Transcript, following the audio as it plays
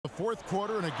fourth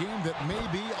quarter in a game that may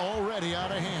be already out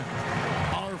of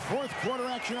hand. Our fourth quarter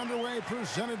action underway,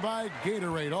 presented by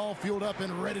Gatorade. All fueled up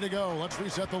and ready to go. Let's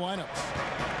reset the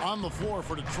lineups. On the floor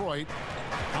for Detroit,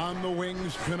 on the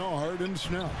wings, Kennard and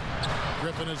Snell.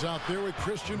 Griffin is out there with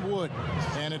Christian Wood,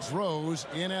 and it's Rose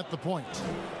in at the point.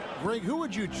 Greg, who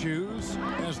would you choose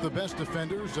as the best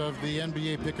defenders of the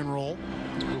NBA pick and roll?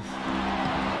 Oof.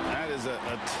 That is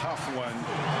a tough one.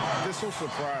 This will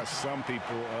surprise some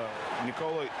people.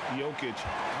 Nikola Jokic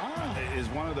is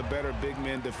one of the better big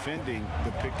men defending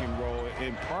the pick and roll,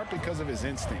 in part because of his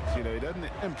instincts. You know, he doesn't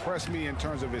impress me in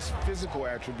terms of his physical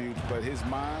attributes, but his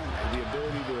mind, the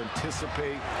ability to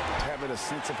anticipate, having a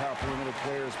sense of how perimeter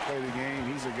players play the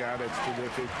game. He's a guy that's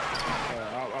terrific.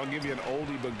 I'll give you an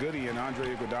oldie but goodie in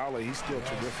Andre Iguodala. He's still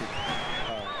terrific.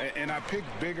 And I pick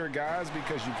bigger guys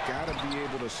because you've got to be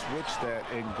able to switch that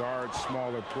and guard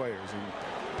smaller players.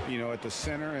 And, you know, at the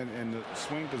center and the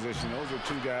swing position, those are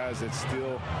two guys that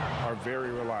still are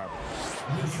very reliable.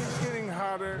 It's getting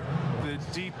hotter the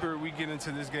deeper we get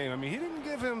into this game. I mean, he didn't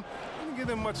give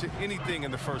him much of anything in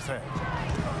the first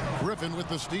half. Griffin with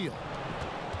the steal.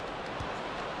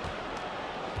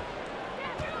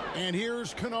 And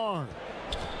here's Kennard.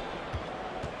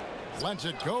 Lets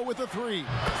it go with a three.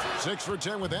 6 for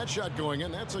 10 with that shot going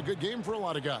in. That's a good game for a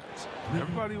lot of guys.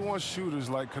 Everybody wants shooters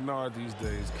like Kennard these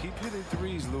days. Keep hitting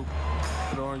threes, Luke.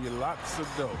 Throwing you lots of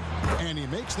dough. And he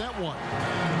makes that one.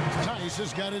 Tice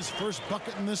has got his first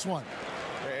bucket in this one.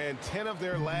 And 10 of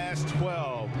their last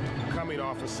 12 coming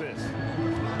off assists.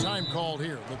 Time called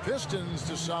here. The Pistons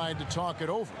decide to talk it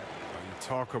over. You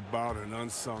talk about an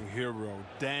unsung hero,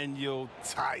 Daniel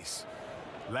Tice.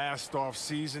 Last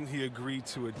offseason, he agreed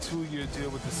to a 2-year deal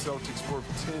with the Celtics worth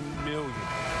 $10 million.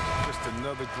 Just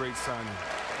another great signing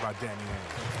by Danny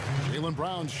Ainge. Jaylen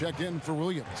Brown's checked in for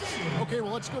Williams. Okay,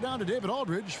 well, let's go down to David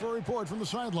Aldridge for a report from the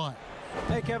sideline.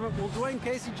 Hey, Kevin. Well, Dwayne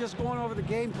Casey just going over the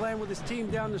game plan with his team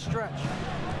down the stretch.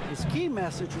 His key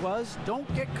message was, don't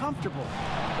get comfortable.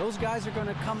 Those guys are going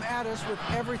to come at us with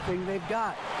everything they've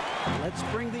got. Let's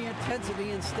bring the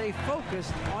intensity and stay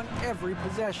focused on every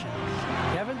possession.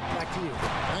 Kevin, back to you.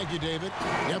 Thank you, David.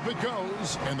 Yep, it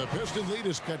goes. And the Piston lead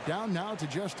is cut down now to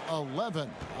just 11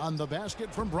 on the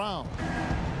basket from Brown.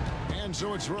 And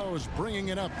so it's Rose bringing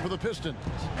it up for the Pistons.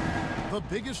 The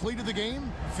biggest lead of the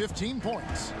game, 15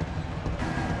 points.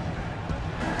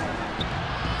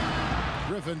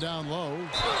 Griffin down low.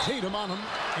 Tatum on him.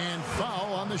 And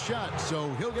foul on the shot. So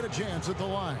he'll get a chance at the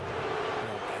line.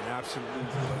 Absolute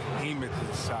behemoth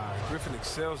inside. Griffin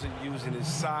excels at using his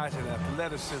size and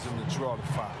athleticism to draw the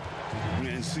foul.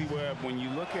 And see, where when you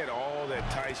look at all that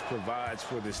Tice provides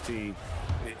for this team,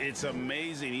 it's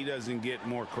amazing he doesn't get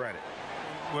more credit.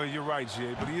 Well, you're right,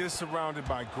 Jay, but he is surrounded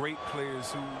by great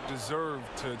players who deserve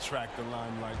to attract the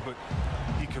limelight. But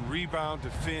he can rebound,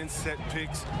 defend, set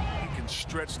picks. He can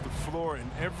stretch the floor, and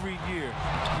every year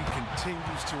he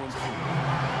continues to improve.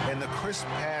 And the crisp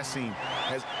passing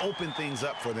has opened things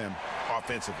up for them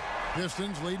offensively.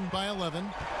 Pistons leading by 11.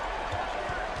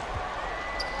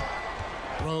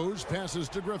 Rose passes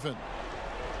to Griffin.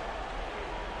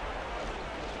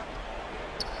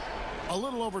 A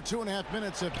little over 2.5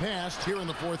 minutes have passed here in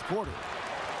the fourth quarter.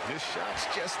 His shot's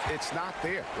just, it's not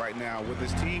there right now. With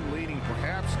his team leading,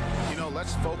 perhaps, you know,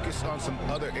 let's focus on some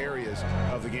other areas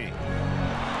of the game.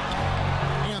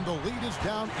 And the lead is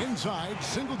down inside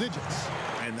single digits.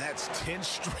 And that's 10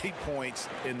 straight points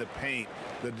in the paint.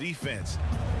 The defense,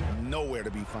 nowhere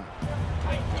to be found.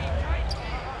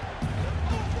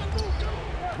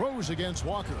 Rose against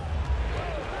Walker.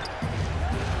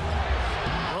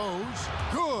 Rose,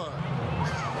 good.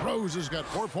 Rose has got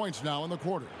 4 points now in the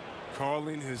quarter.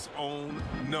 Calling his own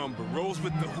number. Rose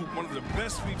with the hoop, one of the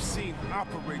best we've seen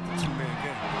operate the two-man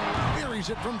game. Buries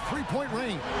it from three-point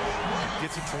range.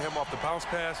 Gets it to him off the bounce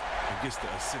pass and gets the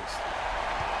assist.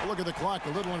 Look at the clock, a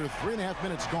little under 3.5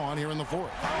 minutes gone here in the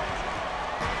fourth.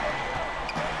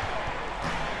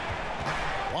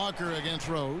 Walker against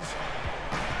Rose.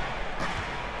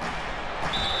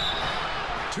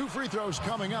 2 free throws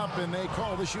coming up, and they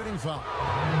call the shooting foul.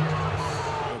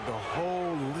 The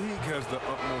whole league has the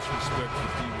utmost respect for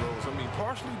D. Rose. I mean,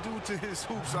 partially due to his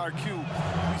hoops IQ,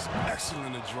 he's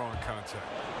excellent at drawing contact.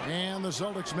 And the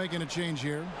Celtics making a change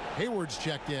here. Hayward's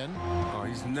checked in. Oh,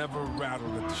 he's never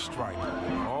rattled at the stripe.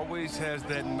 Always has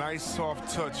that nice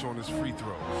soft touch on his free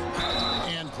throws.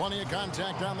 And plenty of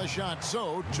contact on the shot,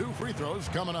 so 2 free throws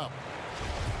coming up.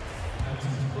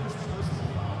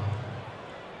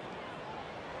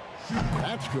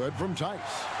 That's good from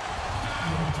Tice.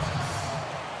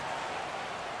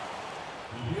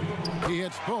 He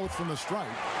hits both from the stripe.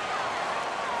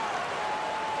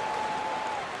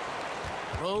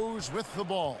 Rose with the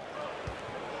ball.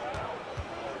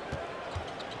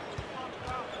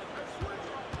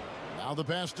 Now the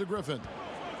pass to Griffin.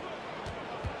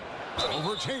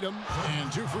 Over Tatum,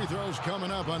 and 2 free throws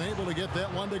coming up, unable to get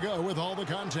that one to go with all the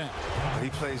contact. He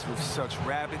plays with such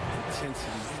rabid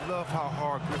intensity. You love how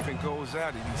hard Griffin goes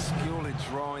at it. He's skilled at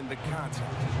drawing the contact.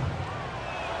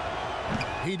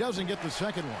 He doesn't get the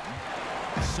second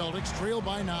one. Celtics trail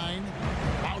by 9.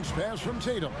 Bounce pass from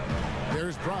Tatum.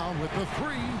 There's Brown with the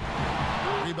 3.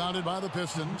 Rebounded by the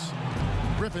Pistons.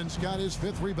 Griffin's got his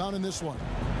 5th rebound in this one.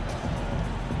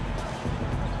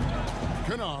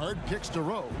 Kennard kicks to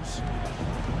Rose.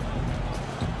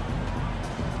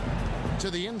 To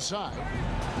the inside.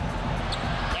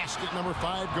 Basket number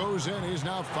 5 goes in. He's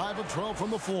now 5 of 12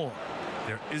 from the floor.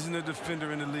 There isn't a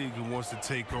defender in the league who wants to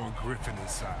take on Griffin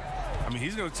inside. I mean,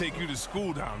 he's going to take you to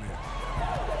school down there.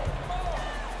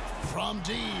 From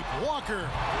deep, Walker.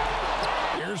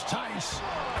 Here's Tice.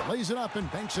 Lays it up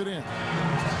and banks it in.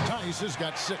 Tice has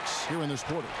got 6 here in this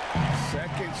quarter.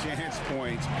 Second chance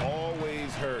points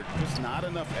always hurt. Just not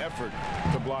enough effort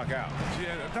to block out.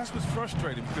 Yeah, that's what's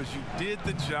frustrating because you did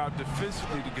the job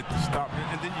defensively to get the stop,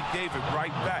 and then you gave it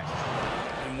right back.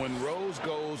 And when Rose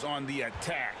goes on the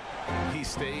attack, he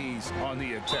stays on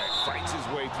the attack, fights his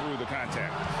way through the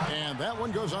contact. And that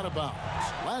one goes out of bounds.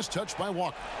 Last touch by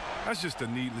Walker. That's just a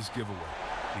needless giveaway.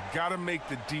 You got to make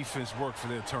the defense work for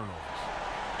their turnovers.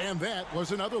 And that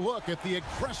was another look at the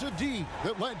aggressive D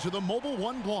that led to the mobile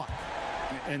 1 block.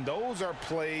 And those are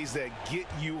plays that get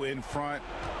you in front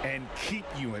and keep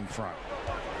you in front.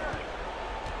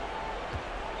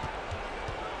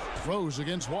 Rose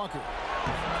against Walker.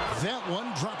 That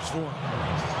one drops for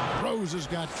him. Rose has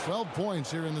got 12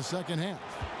 points here in the second half.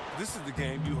 This is the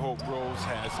game you hope Rose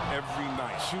has every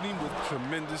night, shooting with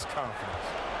tremendous confidence.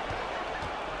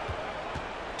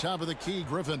 Top of the key,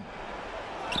 Griffin.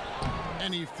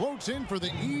 And he floats in for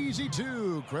the easy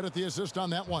 2. Credit the assist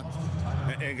on that one.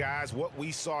 And guys, what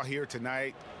we saw here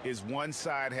tonight is one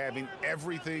side having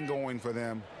everything going for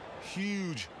them.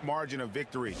 Huge margin of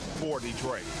victory for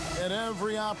Detroit. At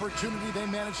every opportunity, they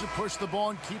managed to push the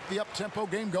ball and keep the up-tempo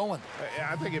game going.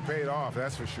 I think it paid off,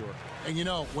 that's for sure. And you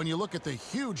know, when you look at the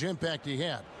huge impact he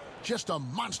had, just a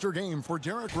monster game for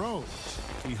Derrick Rose.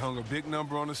 He hung a big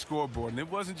number on the scoreboard, and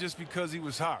it wasn't just because he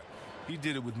was hot. He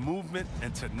did it with movement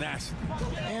and tenacity.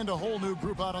 And a whole new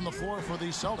group out on the floor for the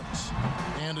Celtics.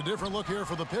 And a different look here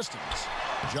for the Pistons.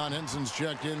 John Henson's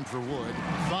checked in for Wood.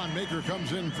 Von Maker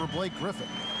comes in for Blake Griffin.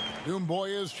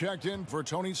 Doomboy is checked in for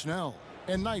Tony Snell.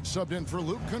 And Knight subbed in for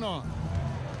Luke Kennard.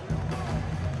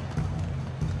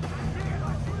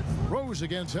 Rose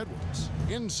against Edwards.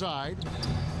 Inside.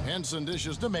 Henson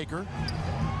dishes to Maker.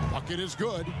 Bucket is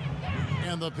good.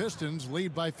 And the Pistons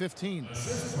lead by 15.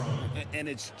 And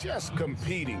it's just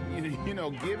competing, you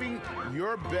know, giving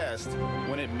your best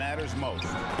when it matters most.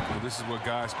 Well, this is what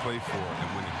guys play for,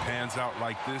 and when it pans out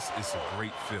like this, it's a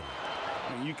great feeling.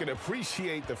 You can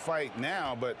appreciate the fight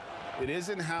now, but it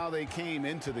isn't how they came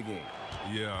into the game.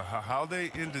 Yeah, how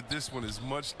they ended this one is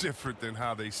much different than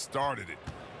how they started it,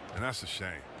 and that's a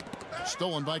shame.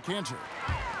 Stolen by Cantor.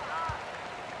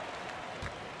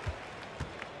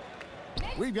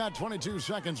 We've got 22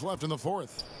 seconds left in the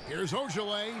fourth. Here's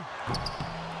Ojale.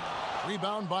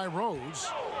 Rebound by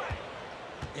Rose.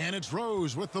 And it's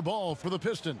Rose with the ball for the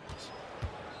Pistons.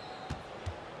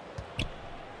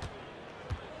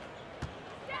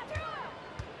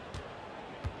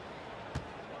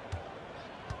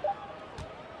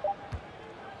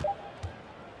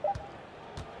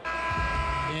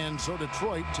 And so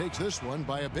Detroit takes this one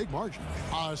by a big margin.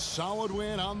 A solid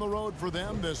win on the road for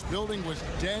them. This building was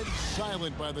dead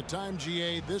silent by the time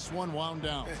this one wound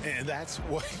down. And that's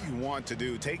what you want to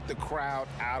do. Take the crowd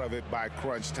out of it by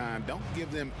crunch time. Don't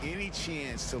give them any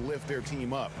chance to lift their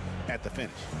team up at the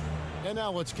finish. And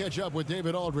now let's catch up with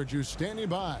David Aldridge, who's standing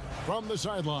by from the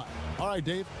sideline. All right,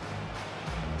 Dave.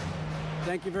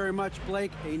 Thank you very much,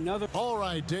 Blake. All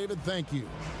right, David, thank you.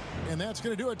 And that's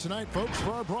going to do it tonight, folks,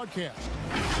 for our broadcast.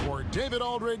 For David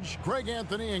Aldridge, Greg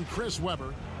Anthony, and Chris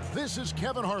Webber, this is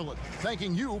Kevin Harlan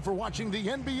thanking you for watching the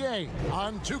NBA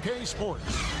on 2K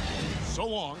Sports. So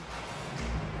long.